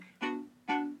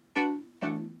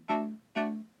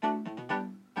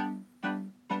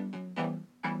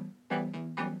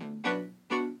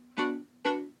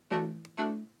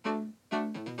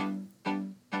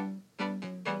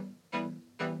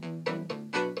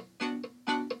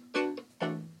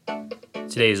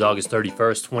Today is August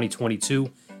 31st,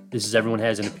 2022. This is Everyone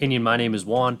Has an Opinion. My name is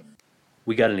Juan.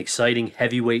 We got an exciting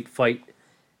heavyweight fight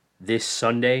this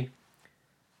Sunday.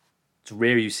 It's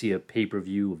rare you see a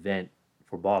pay-per-view event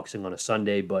for boxing on a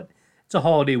Sunday, but it's a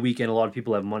holiday weekend. A lot of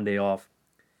people have Monday off.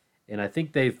 And I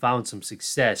think they've found some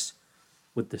success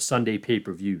with the Sunday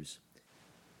pay-per-views.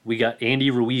 We got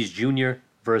Andy Ruiz Jr.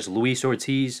 versus Luis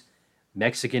Ortiz,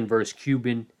 Mexican versus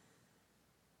Cuban.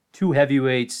 Two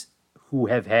heavyweights who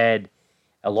have had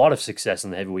a lot of success in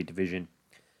the heavyweight division.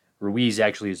 Ruiz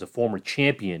actually is a former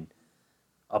champion,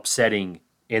 upsetting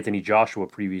Anthony Joshua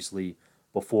previously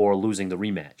before losing the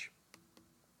rematch.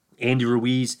 Andy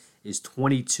Ruiz is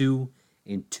 22-2.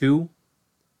 He's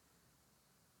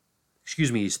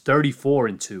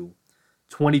 34-2,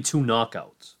 22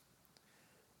 knockouts.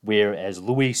 Whereas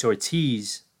Luis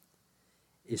Ortiz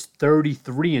is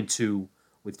 33-2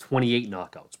 with 28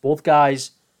 knockouts. Both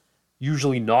guys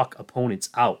usually knock opponents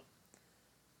out.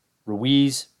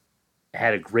 Ruiz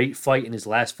had a great fight in his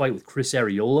last fight with Chris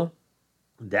Arreola.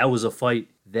 That was a fight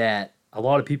that a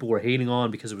lot of people were hating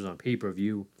on because it was on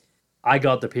pay-per-view. I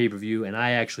got the pay-per-view, and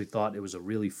I actually thought it was a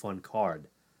really fun card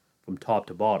from top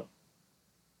to bottom.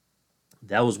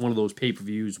 That was one of those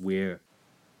pay-per-views where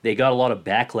they got a lot of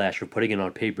backlash for putting it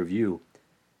on pay-per-view.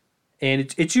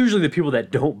 And it's usually the people that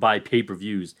don't buy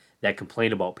pay-per-views that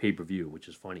complain about pay-per-view, which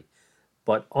is funny.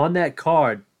 But on that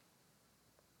card,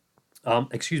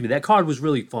 that card was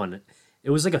really fun.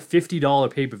 It was like a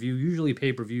 $50 pay-per-view. Usually a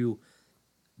pay-per-view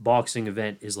boxing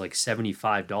event is like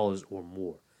 $75 or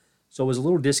more. So it was a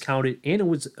little discounted, and it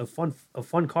was a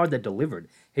fun card that delivered.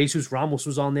 Jesus Ramos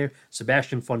was on there.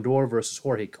 Sebastian Fundora versus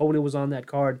Jorge Cota was on that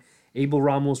card. Abel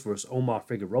Ramos versus Omar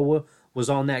Figueroa was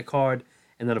on that card.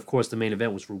 And then, of course, the main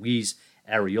event was Ruiz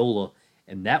Arreola.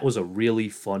 And that was a really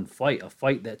fun fight. A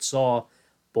fight that saw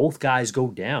both guys go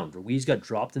down. Ruiz got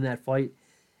dropped in that fight.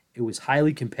 It was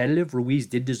highly competitive. Ruiz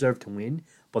did deserve to win.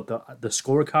 But the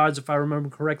scorecards, if I remember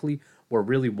correctly, were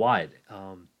really wide.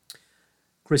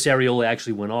 Chris Arreola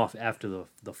actually went off after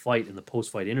the fight in the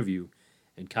post-fight interview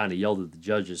and kind of yelled at the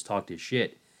judges, talked his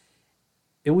shit.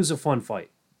 It was a fun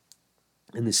fight.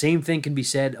 And the same thing can be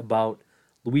said about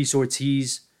Luis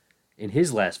Ortiz in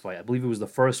his last fight. I believe it was the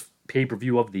first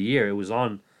pay-per-view of the year. It was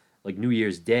on like New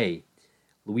Year's Day.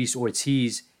 Luis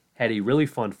Ortiz had a really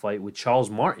fun fight with Charles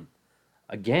Martin.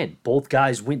 Again, both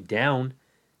guys went down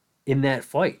in that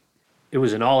fight. It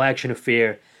was an all-action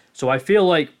affair. So I feel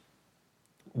like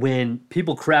when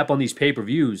people crap on these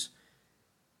pay-per-views,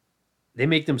 they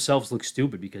make themselves look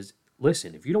stupid because,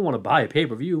 listen, if you don't want to buy a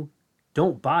pay-per-view,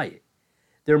 don't buy it.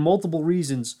 There are multiple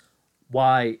reasons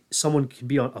why someone can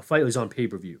be on a fight is on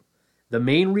pay-per-view. The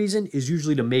main reason is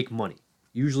usually to make money.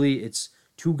 Usually it's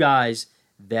two guys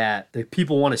that the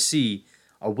people want to see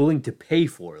are willing to pay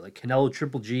for. Like Canelo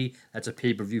Triple G, that's a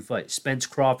pay-per-view fight. Spence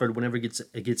Crawford, whenever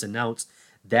it gets announced,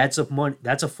 that's a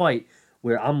fight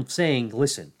where I'm saying,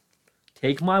 listen,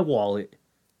 take my wallet,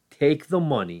 take the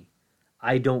money.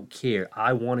 I don't care.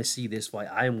 I want to see this fight.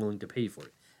 I am willing to pay for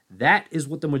it. That is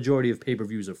what the majority of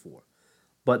pay-per-views are for.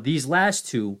 But these last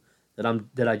two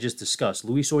that I just discussed,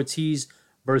 Luis Ortiz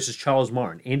versus Charles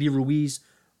Martin, Andy Ruiz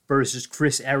versus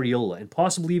Chris Arreola, and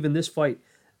possibly even this fight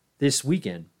this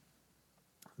weekend,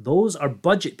 those are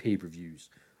budget pay-per-views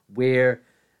where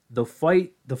the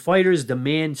fighters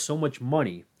demand so much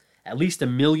money, at least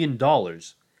 $1 million,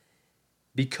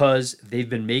 because they've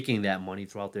been making that money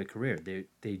throughout their career.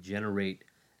 They generate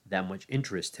that much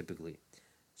interest typically.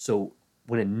 So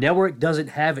when a network doesn't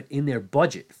have it in their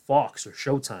budget, Fox or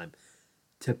Showtime,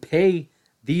 to pay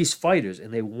these fighters,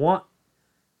 and they want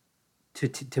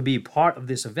to be part of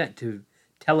this event, to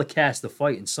telecast the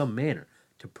fight in some manner,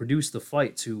 to produce the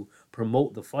fight, to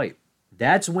promote the fight,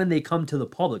 that's when they come to the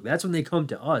public. That's when they come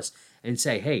to us and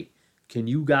say, hey, can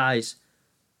you guys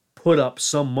put up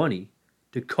some money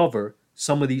to cover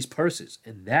some of these purses?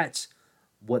 And that's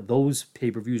what those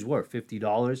pay-per-views were,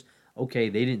 $50. Okay,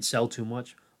 they didn't sell too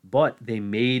much, but they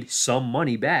made some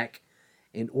money back,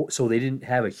 and so they didn't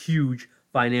have a huge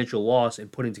financial loss in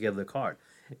putting together the card.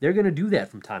 They're going to do that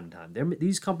from time to time.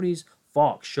 These companies,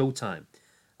 Fox, Showtime,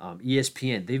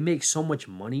 ESPN, they make so much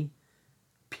money,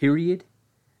 period,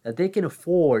 that they can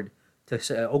afford to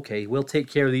say, okay, we'll take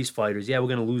care of these fighters. Yeah, we're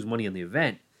going to lose money on the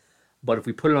event, but if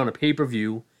we put it on a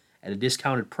pay-per-view at a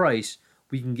discounted price,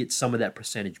 we can get some of that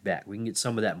percentage back. We can get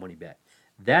some of that money back.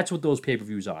 That's what those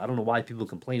pay-per-views are. I don't know why people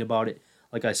complain about it.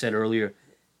 Like I said earlier,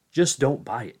 just don't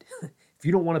buy it. If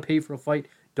you don't want to pay for a fight,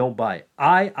 don't buy it.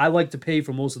 I like to pay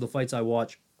for most of the fights I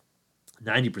watch,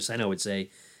 90% I would say,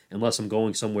 unless I'm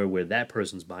going somewhere where that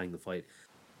person's buying the fight.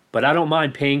 But I don't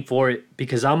mind paying for it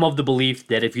because I'm of the belief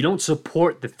that if you don't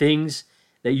support the things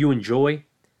that you enjoy,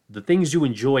 The things you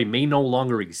enjoy may no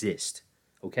longer exist.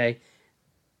 Okay?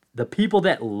 The people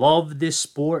that love this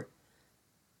sport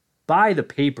buy the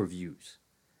pay-per-views.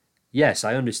 Yes,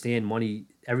 I understand money.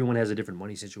 Everyone has a different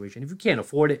money situation. If you can't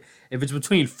afford it, if it's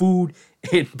between food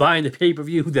and buying the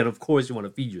pay-per-view, then of course you want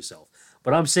to feed yourself.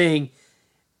 But I'm saying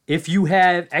if you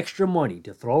have extra money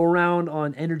to throw around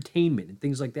on entertainment and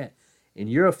things like that, and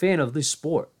you're a fan of this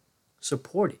sport,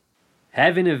 support it.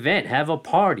 Have an event, have a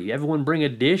party. Everyone bring a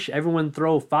dish. Everyone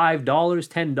throw $5,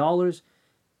 $10.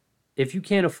 If you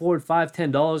can't afford $5,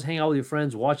 $10, hang out with your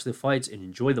friends, watch the fights, and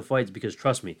enjoy the fights because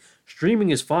trust me, streaming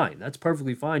is fine. That's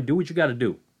perfectly fine. Do what you got to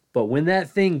do. But when that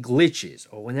thing glitches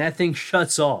or when that thing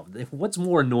shuts off, what's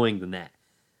more annoying than that?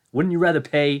 Wouldn't you rather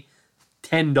pay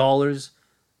 $10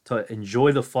 to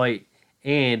enjoy the fight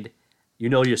and you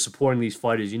know you're supporting these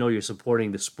fighters, you know you're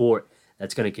supporting the sport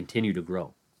that's going to continue to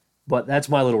grow? But that's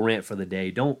my little rant for the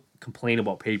day. Don't complain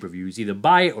about pay-per-views. Either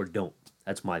buy it or don't.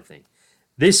 That's my thing.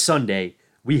 This Sunday,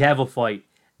 we have a fight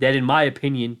that, in my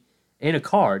opinion, and a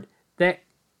card that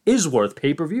is worth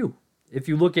pay-per-view. If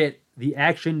you look at the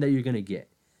action that you're going to get.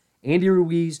 Andy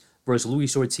Ruiz versus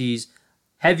Luis Ortiz.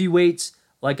 Heavyweights,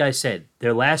 like I said,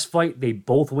 their last fight, they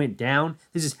both went down.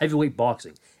 This is heavyweight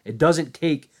boxing. It doesn't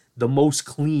take the most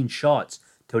clean shots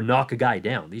to knock a guy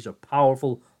down. These are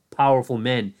powerful, powerful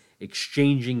men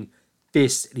exchanging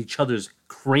fists at each other's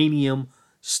cranium,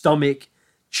 stomach,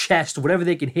 chest, whatever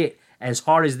they can hit as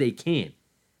hard as they can.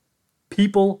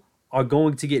 People are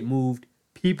going to get moved.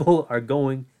 People are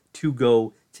going to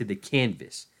go to the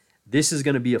canvas. This is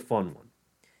going to be a fun one.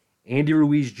 Andy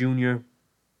Ruiz Jr.,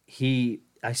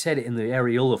 I said it in the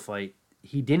Arreola fight,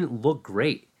 he didn't look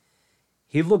great.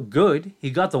 He looked good.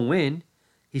 He got the win.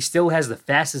 He still has the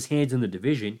fastest hands in the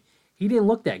division. He didn't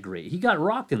look that great. He got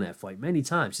rocked in that fight many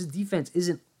times. His defense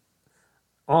isn't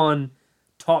on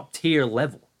top tier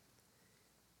level.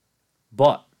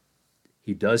 But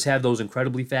he does have those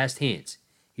incredibly fast hands.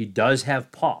 He does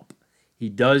have pop. He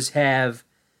does have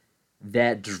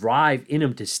that drive in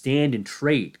him to stand and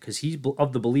trade because he's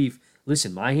of the belief,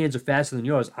 listen, my hands are faster than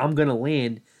yours. I'm going to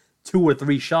land 2 or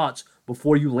 3 shots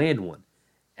before you land one.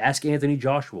 Ask Anthony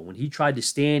Joshua. When he tried to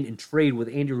stand and trade with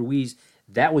Andy Ruiz,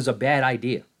 that was a bad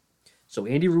idea. So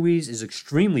Andy Ruiz is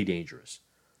extremely dangerous.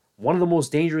 One of the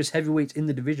most dangerous heavyweights in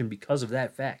the division because of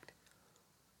that fact.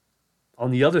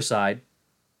 On the other side,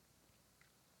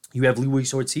 you have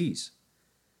Luis Ortiz.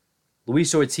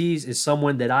 Luis Ortiz is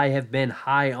someone that I have been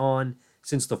high on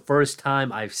since the first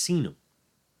time I've seen him.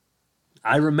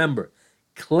 I remember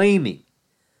claiming,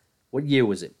 what year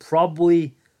was it?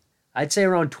 Probably, I'd say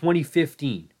around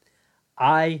 2015.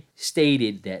 I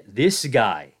stated that this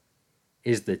guy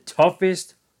is the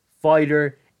toughest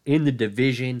fighter in the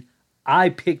division. I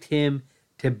picked him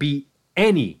to beat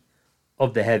any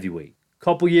of the heavyweight.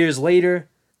 Couple years later,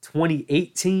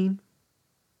 2018,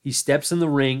 he steps in the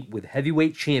ring with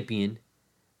heavyweight champion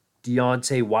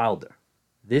Deontay Wilder.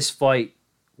 This fight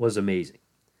was amazing.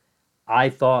 I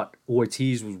thought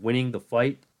Ortiz was winning the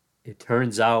fight. It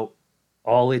turns out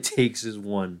all it takes is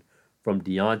one from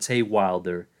Deontay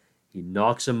Wilder. He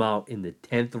knocks him out in the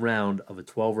 10th round of a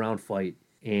 12-round fight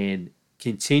and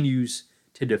continues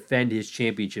to defend his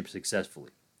championship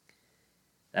successfully.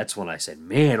 That's when I said,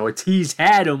 man, Ortiz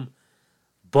had him,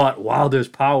 but Wilder's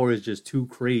power is just too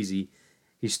crazy.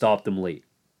 He stopped him late.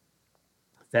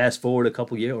 Fast forward a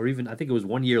couple years, or even I think it was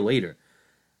 1 year later,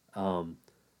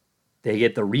 they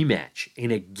get the rematch.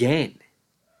 And again,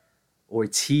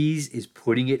 Ortiz is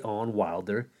putting it on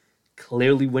Wilder,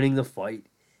 clearly winning the fight.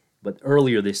 But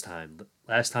earlier this time,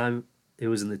 last time it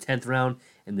was in the 10th round.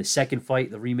 In the second fight,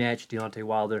 the rematch, Deontay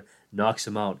Wilder knocks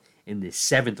him out in the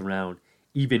 7th round,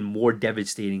 even more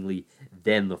devastatingly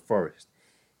than the first.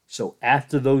 So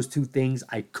after those two things,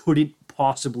 I couldn't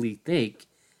possibly think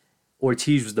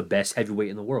Ortiz was the best heavyweight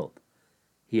in the world.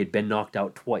 He had been knocked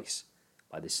out twice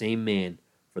by the same man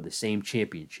for the same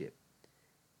championship.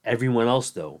 Everyone else,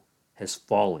 though, has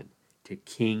fallen to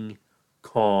King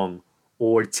Kong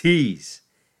Ortiz.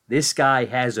 This guy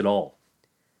has it all.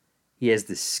 He has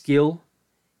the skill,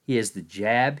 he has the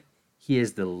jab, he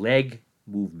has the leg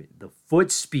movement, the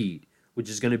foot speed, which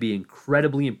is going to be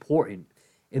incredibly important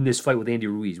in this fight with Andy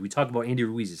Ruiz. We talked about Andy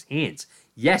Ruiz's hands.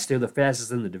 Yes, they're the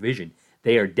fastest in the division.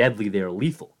 They are deadly, they are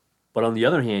lethal. But on the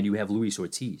other hand, you have Luis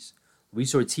Ortiz.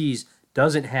 Luis Ortiz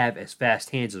doesn't have as fast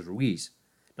hands as Ruiz.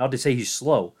 Not to say he's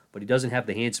slow, but he doesn't have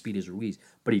the hand speed as Ruiz.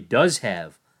 But he does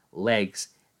have legs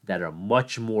that are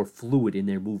much more fluid in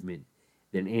their movement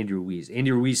than Andy Ruiz.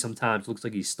 Andy Ruiz sometimes looks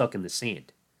like he's stuck in the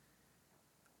sand.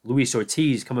 Luis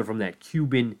Ortiz, coming from that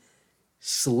Cuban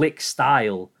slick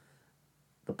style,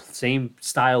 the same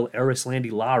style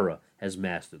Erislandy Lara has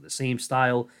mastered, the same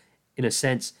style in a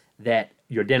sense that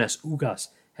Yordenis Ugas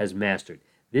has mastered.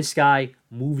 This guy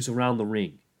moves around the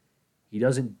ring. He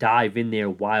doesn't dive in there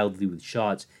wildly with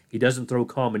shots. He doesn't throw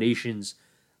combinations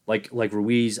like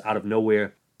Ruiz out of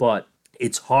nowhere, but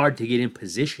it's hard to get in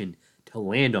position to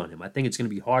land on him. I think it's going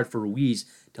to be hard for Ruiz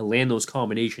to land those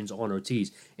combinations on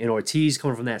Ortiz. And Ortiz,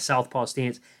 coming from that southpaw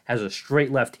stance, has a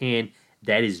straight left hand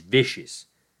that is vicious.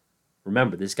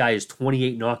 Remember, this guy has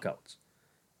 28 knockouts.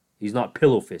 He's not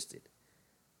pillow-fisted.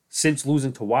 Since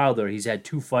losing to Wilder, he's had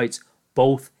 2 fights,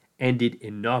 both ended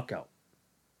in knockout.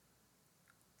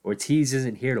 Ortiz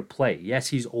isn't here to play. Yes,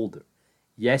 he's older.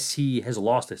 Yes, he has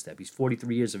lost a step. He's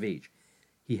 43 years of age.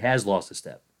 He has lost a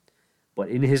step. But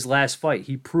in his last fight,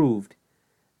 he proved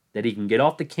that he can get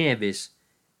off the canvas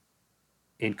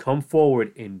and come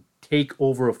forward and take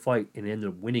over a fight and end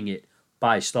up winning it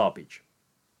by stoppage.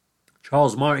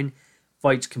 Charles Martin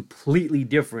fights completely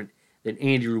different than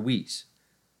Andy Ruiz.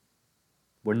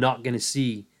 We're not going to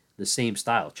see the same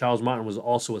style. Charles Martin was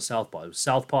also a southpaw. It was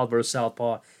southpaw versus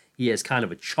southpaw. He has kind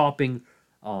of a chopping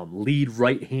lead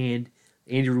right hand.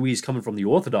 Andy Ruiz, coming from the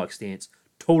orthodox stance,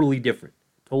 totally different.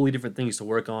 Totally different things to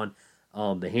work on.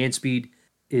 The hand speed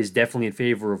is definitely in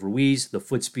favor of Ruiz. The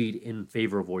foot speed in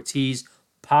favor of Ortiz.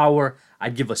 Power,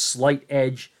 I'd give a slight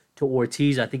edge to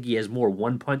Ortiz. I think he has more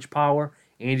one-punch power.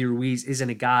 Andy Ruiz isn't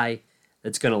a guy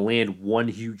that's going to land one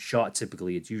huge shot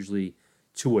typically. It's usually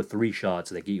 2 or 3 shots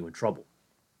that get you in trouble.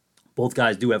 Both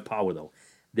guys do have power, though.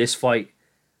 This fight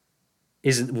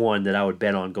isn't one that I would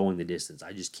bet on going the distance.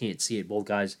 I just can't see it. Both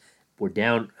guys were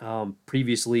down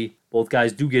previously. Both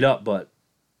guys do get up, but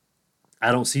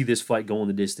I don't see this fight going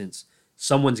the distance.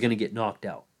 Someone's going to get knocked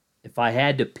out. If I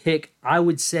had to pick, I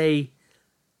would say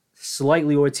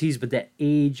slightly Ortiz, but that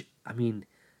age, I mean,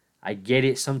 I get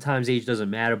it. Sometimes age doesn't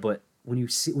matter, but when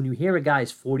you hear a guy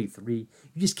is 43,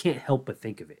 you just can't help but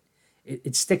think of it.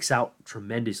 It sticks out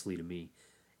tremendously to me.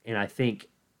 And I think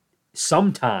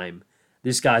sometime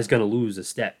this guy's going to lose a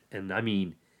step. And I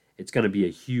mean, it's going to be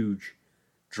a huge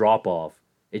drop-off.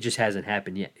 It just hasn't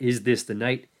happened yet. Is this the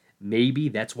night? Maybe.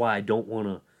 That's why I don't want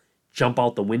to jump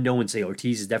out the window and say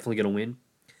Ortiz is definitely going to win.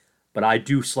 But I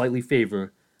do slightly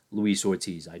favor Luis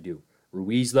Ortiz. I do.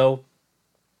 Ruiz, though,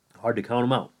 hard to count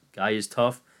him out. Guy is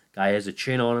tough. Guy has a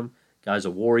chin on him. Guy's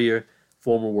a warrior.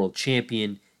 Former world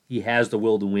champion. He has the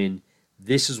will to win.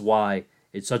 This is why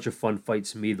it's such a fun fight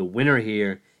to me. The winner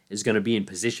here is going to be in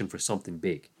position for something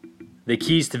big. The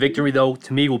keys to victory, though,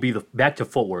 to me will be back to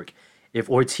footwork. If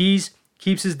Ortiz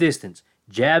keeps his distance,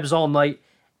 jabs all night,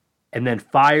 and then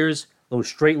fires those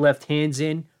straight left hands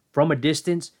in from a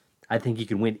distance, I think he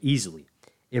can win easily.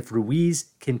 If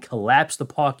Ruiz can collapse the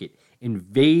pocket,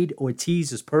 invade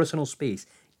Ortiz's personal space,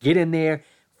 get in there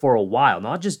for a while,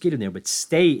 not just get in there, but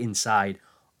stay inside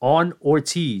on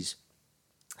Ortiz,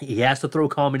 he has to throw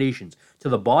combinations to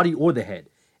the body or the head.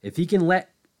 If he can let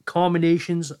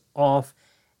combinations off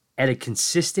at a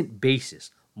consistent basis,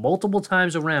 multiple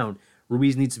times around,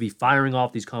 Ruiz needs to be firing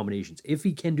off these combinations. If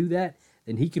he can do that,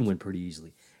 then he can win pretty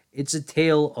easily. It's a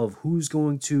tale of who's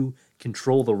going to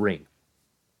control the ring.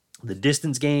 The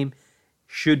distance game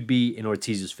should be in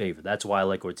Ortiz's favor. That's why I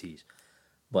like Ortiz.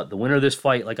 But the winner of this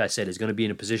fight, like I said, is going to be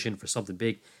in a position for something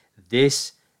big.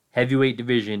 This heavyweight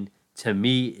division, to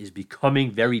me, is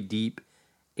becoming very deep,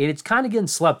 and it's kind of getting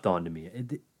slept on to me.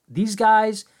 These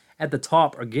guys at the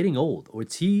top are getting old.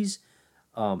 Ortiz,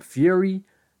 Fury,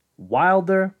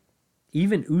 Wilder,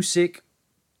 even Usyk.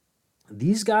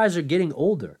 These guys are getting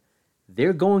older.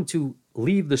 They're going to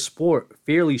leave the sport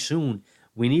fairly soon.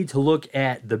 We need to look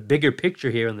at the bigger picture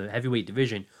here in the heavyweight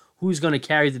division. Who's going to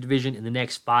carry the division in the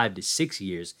next 5 to 6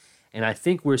 years? And I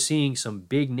think we're seeing some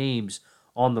big names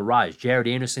on the rise. Jared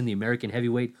Anderson, the American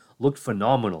heavyweight, looked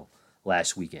phenomenal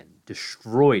last weekend.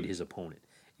 Destroyed his opponent.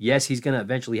 Yes, he's going to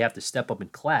eventually have to step up in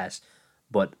class,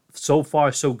 but so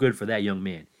far, so good for that young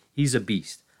man. He's a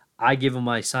beast. I give him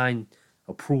my sign,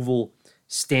 approval,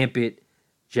 stamp it.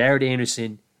 Jared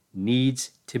Anderson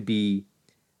needs to be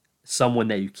someone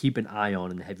that you keep an eye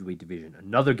on in the heavyweight division.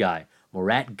 Another guy,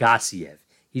 Murat Gassiev.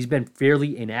 He's been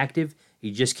fairly inactive. He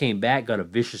just came back, got a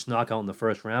vicious knockout in the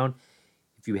first round.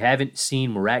 If you haven't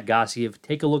seen Murat Gassiev,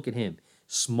 take a look at him.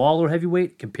 Smaller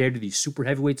heavyweight compared to these super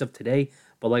heavyweights of today.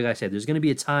 But like I said, there's going to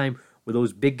be a time where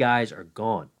those big guys are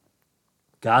gone.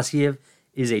 Gassiev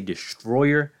is a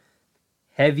destroyer.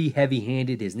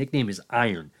 Heavy-handed. His nickname is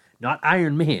Iron. Not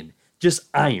Iron Man, just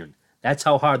Iron. That's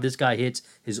how hard this guy hits.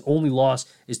 His only loss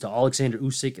is to Alexander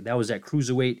Usyk. That was at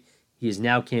cruiserweight. He is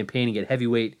now campaigning at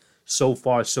heavyweight. So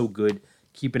far, so good.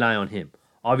 Keep an eye on him.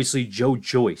 Obviously, Joe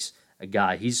Joyce, a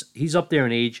guy. He's up there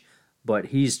in age, but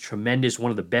he's tremendous.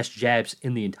 One of the best jabs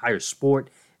in the entire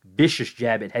sport. Vicious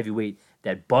jab at heavyweight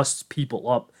that busts people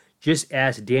up Just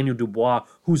ask Daniel Dubois,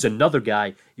 who's another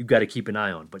guy you got to keep an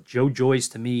eye on. But Joe Joyce,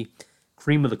 to me,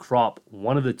 cream of the crop,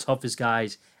 one of the toughest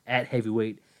guys at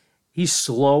heavyweight. He's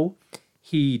slow.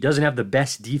 He doesn't have the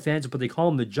best defense, but they call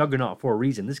him the juggernaut for a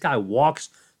reason. This guy walks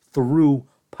through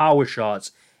power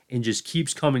shots and just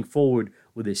keeps coming forward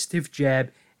with a stiff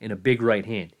jab and a big right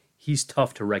hand. He's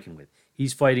tough to reckon with.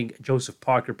 He's fighting Joseph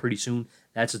Parker pretty soon.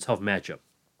 That's a tough matchup.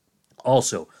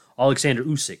 Also, Alexander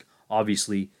Usyk,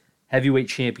 obviously, heavyweight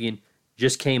champion,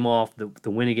 just came off the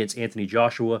win against Anthony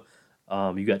Joshua.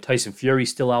 You got Tyson Fury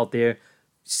still out there.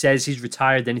 Says he's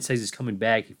retired, then he says he's coming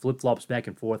back. He flip-flops back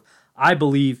and forth. I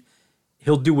believe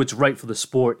he'll do what's right for the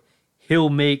sport. He'll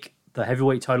make the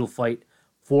heavyweight title fight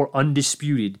for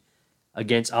undisputed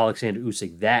against Alexander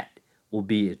Usyk. That will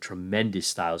be a tremendous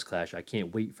styles clash. I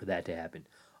can't wait for that to happen.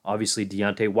 Obviously,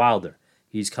 Deontay Wilder,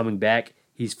 he's coming back.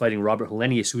 He's fighting Robert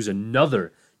Helenius, who's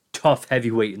another tough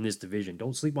heavyweight in this division.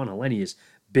 Don't sleep on Helenius.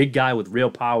 Big guy with real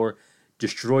power.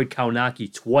 Destroyed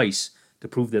Kaunaki twice to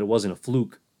prove that it wasn't a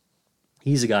fluke.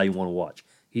 He's a guy you want to watch.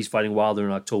 He's fighting Wilder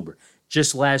in October.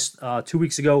 Just 2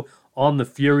 weeks ago on the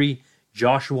Fury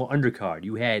Joshua undercard,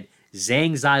 you had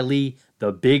Zhang Zhili,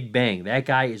 the Big Bang. That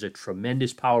guy is a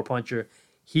tremendous power puncher.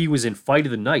 He was in fight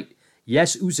of the night.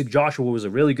 Yes, Usyk Joshua was a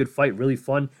really good fight, really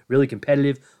fun, really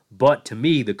competitive. But to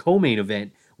me, the co-main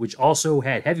event, which also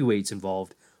had heavyweights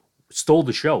involved, stole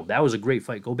the show. That was a great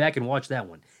fight. Go back and watch that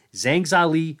one. Zhang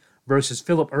Zhili versus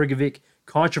Filip Hrgović.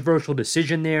 Controversial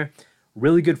decision there.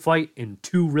 Really good fight, and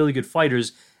two really good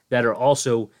fighters that are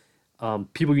also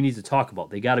people you need to talk about.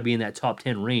 They got to be in that top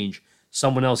 10 range.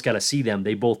 Someone else got to see them.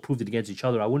 They both proved it against each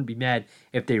other. I wouldn't be mad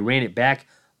if they ran it back,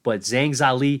 but Zhang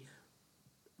Zhili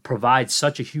provides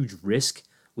such a huge risk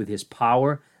with his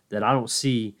power that I don't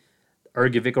see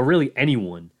Hrgović or really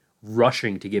anyone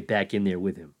rushing to get back in there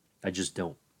with him. I just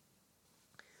don't.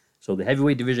 So the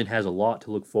heavyweight division has a lot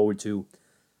to look forward to.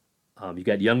 You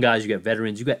got young guys, you got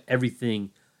veterans, you got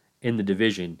everything in the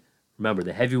division. Remember,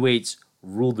 the heavyweights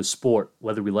rule the sport,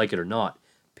 whether we like it or not.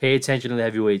 Pay attention to the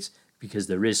heavyweights because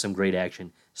there is some great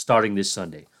action starting this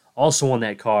Sunday. Also on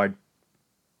that card,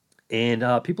 and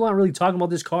people aren't really talking about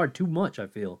this card too much, I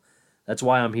feel. That's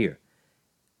why I'm here.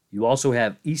 You also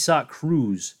have Isaac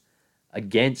Cruz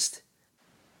against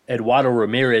Eduardo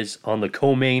Ramirez on the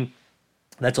co-main.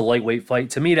 That's a lightweight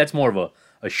fight. To me, that's more of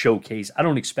a showcase. I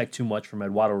don't expect too much from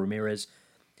Eduardo Ramirez.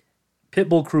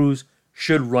 Pitbull Cruz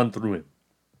should run through him.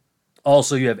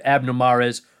 Also, you have Abner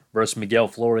Mares versus Miguel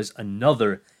Flores,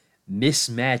 another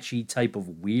mismatchy type of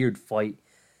weird fight.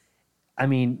 I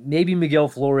mean, maybe Miguel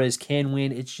Flores can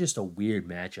win. It's just a weird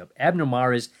matchup. Abner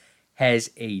Mares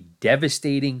has a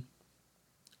devastating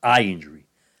eye injury.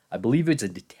 I believe it's a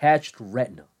detached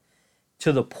retina.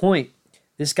 To the point,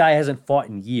 this guy hasn't fought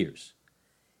in years.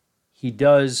 He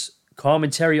does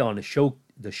commentary on the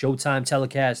Showtime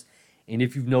telecast, and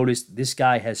if you've noticed, this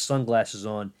guy has sunglasses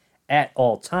on at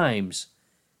all times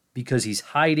because he's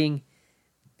hiding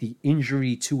the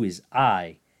injury to his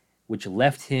eye, which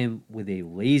left him with a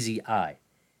lazy eye.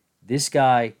 This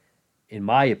guy, in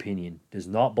my opinion, does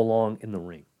not belong in the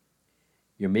ring.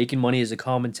 You're making money as a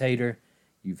commentator.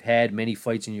 You've had many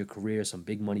fights in your career, some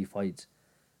big money fights.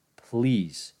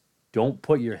 Please don't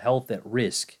put your health at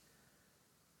risk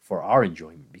for our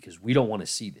enjoyment because we don't want to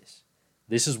see this.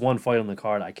 This is one fight on the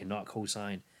card I cannot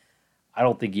co-sign. I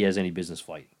don't think he has any business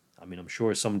fighting. I mean, I'm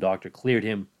sure some doctor cleared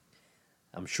him.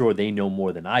 I'm sure they know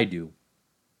more than I do.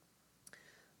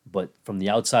 But from the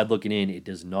outside looking in, it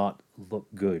does not look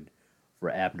good for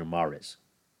Abner Mares.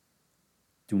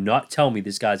 Do not tell me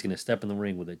this guy's going to step in the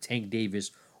ring with a Tank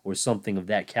Davis or something of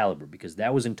that caliber because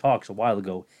that was in talks a while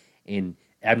ago and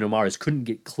Abner Mares couldn't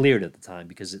get cleared at the time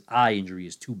because his eye injury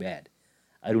is too bad.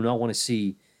 I do not want to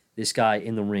see this guy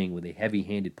in the ring with a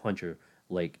heavy-handed puncher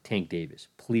like Tank Davis.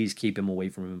 Please keep him away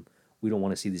from him. We don't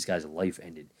want to see this guy's life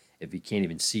ended if he can't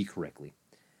even see correctly.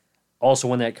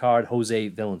 Also on that card, Jose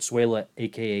Valenzuela,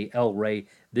 a.k.a. El Rey.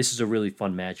 This is a really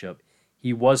fun matchup.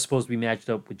 He was supposed to be matched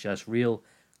up with Jasriel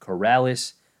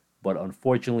Corrales, but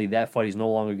unfortunately that fight is no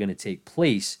longer going to take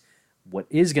place. What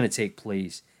is going to take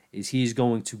place is he's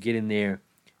going to get in there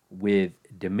with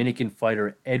Dominican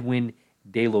fighter Edwin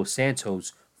De Los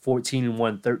Santos,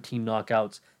 14-1, 13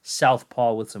 knockouts,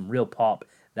 southpaw with some real pop.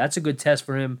 That's a good test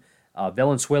for him.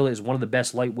 Valenzuela is one of the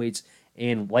best lightweights,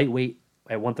 and lightweight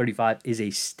at 135 is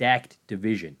a stacked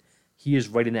division. He is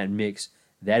right in that mix.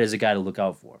 That is a guy to look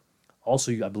out for.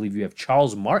 Also, I believe you have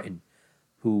Charles Martin,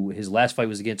 who his last fight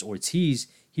was against Ortiz.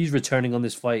 He's returning on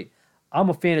this fight. I'm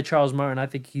a fan of Charles Martin. I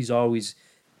think he's always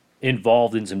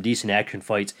involved in some decent action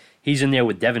fights. He's in there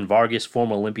with Devin Vargas,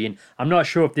 former Olympian. I'm not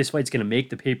sure if this fight's going to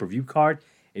make the pay-per-view card.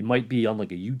 It might be on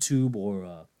like a YouTube or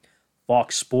a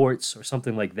Fox Sports or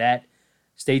something like that.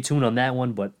 Stay tuned on that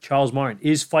one. But Charles Martin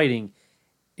is fighting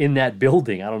in that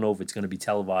building. I don't know if it's going to be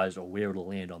televised or where it'll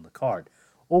land on the card.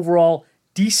 Overall,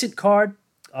 decent card.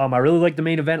 I really like the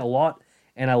main event a lot,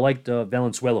 and I like the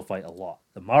Valenzuela fight a lot.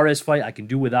 The Mares fight I can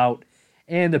do without,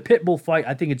 and the Pitbull fight,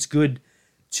 I think it's good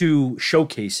to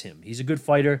showcase him. He's a good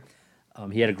fighter.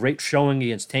 He had a great showing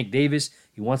against Tank Davis.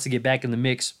 He wants to get back in the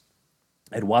mix.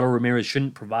 Eduardo Ramirez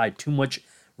shouldn't provide too much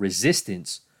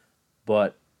resistance,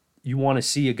 but you want to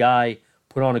see a guy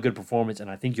put on a good performance, and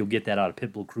I think you'll get that out of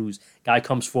Pitbull Cruz. Guy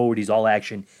comes forward, he's all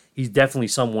action. He's definitely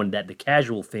someone that the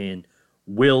casual fan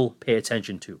will pay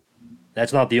attention to.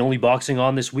 That's not the only boxing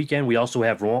on this weekend. We also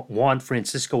have Juan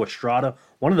Francisco Estrada,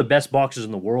 one of the best boxers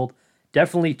in the world.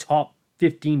 Definitely top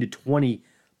 15 to 20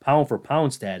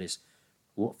 pound-for-pound status.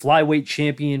 Flyweight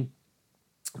champion.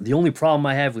 The only problem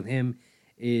I have with him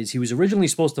is he was originally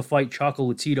supposed to fight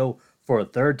Chocolatito for a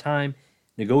third time.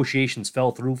 Negotiations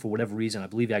fell through for whatever reason. I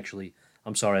believe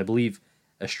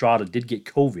Estrada did get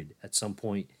COVID at some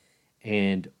point,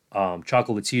 and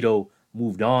Chocolatito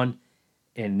moved on.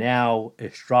 And now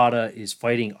Estrada is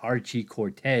fighting Archie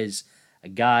Cortez, a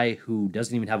guy who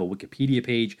doesn't even have a Wikipedia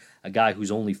page, a guy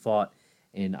who's only fought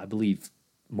in, I believe,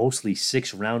 mostly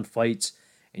 6-round fights,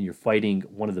 and you're fighting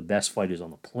one of the best fighters on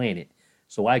the planet.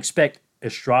 So I expect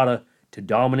Estrada to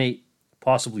dominate,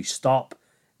 possibly stop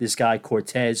this guy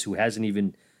Cortez, who hasn't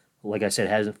even, like I said,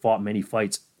 hasn't fought many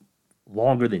fights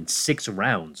longer than 6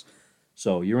 rounds.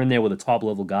 So you're in there with a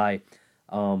top-level guy.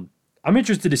 I'm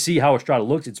interested to see how Estrada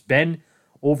looks. It's been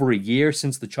over a year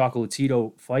since the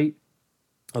Chocolatito fight,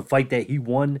 a fight that he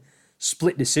won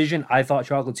split decision. I thought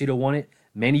Chocolatito won it.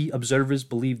 Many observers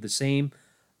believe the same,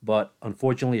 but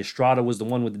unfortunately Estrada was the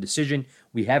one with the decision.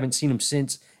 We haven't seen him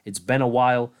since. It's been a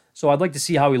while, so I'd like to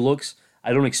see how he looks.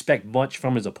 I don't expect much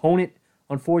from his opponent,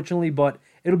 unfortunately, but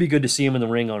it'll be good to see him in the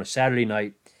ring on a Saturday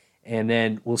night, and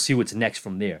then we'll see what's next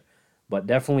from there. But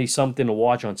definitely something to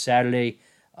watch on Saturday.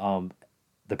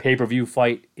 The pay-per-view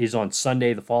fight is on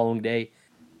Sunday, the following day.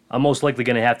 I'm most likely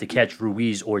going to have to catch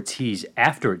Ruiz Ortiz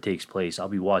after it takes place. I'll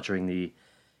be watching the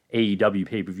AEW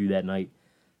pay-per-view that night.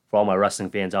 For all my wrestling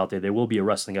fans out there, there will be a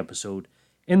wrestling episode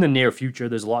in the near future.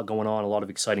 There's a lot going on, a lot of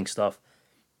exciting stuff.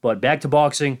 But back to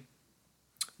boxing.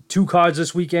 2 cards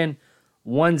this weekend.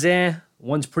 One's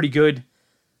pretty good.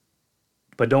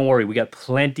 But don't worry, we got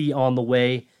plenty on the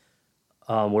way.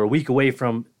 We're a week away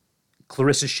from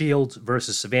Clarissa Shields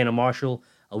versus Savannah Marshall.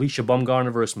 Alicia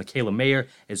Bumgarner versus Michaela Mayer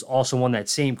is also on that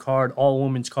same card,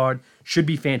 all-women's card. Should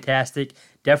be fantastic.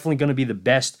 Definitely going to be the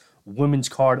best women's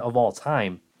card of all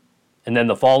time. And then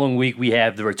the following week, we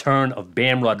have the return of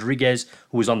Bam Rodriguez,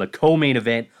 who is on the co-main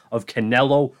event of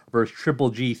Canelo versus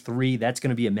Triple G3. That's going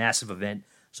to be a massive event.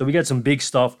 So we got some big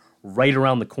stuff right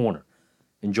around the corner.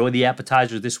 Enjoy the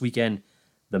appetizers this weekend.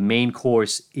 The main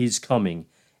course is coming.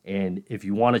 And if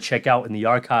you want to check out in the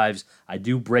archives, I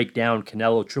do break down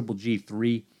Canelo Triple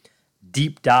G3,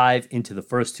 deep dive into the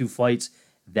first 2 fights.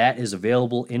 That is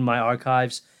available in my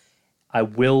archives. I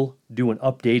will do an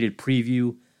updated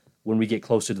preview when we get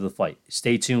closer to the fight.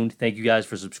 Stay tuned. Thank you guys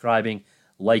for subscribing.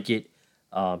 Like it.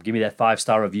 Give me that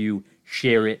 5-star review.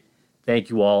 Share it.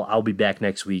 Thank you all. I'll be back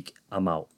next week. I'm out.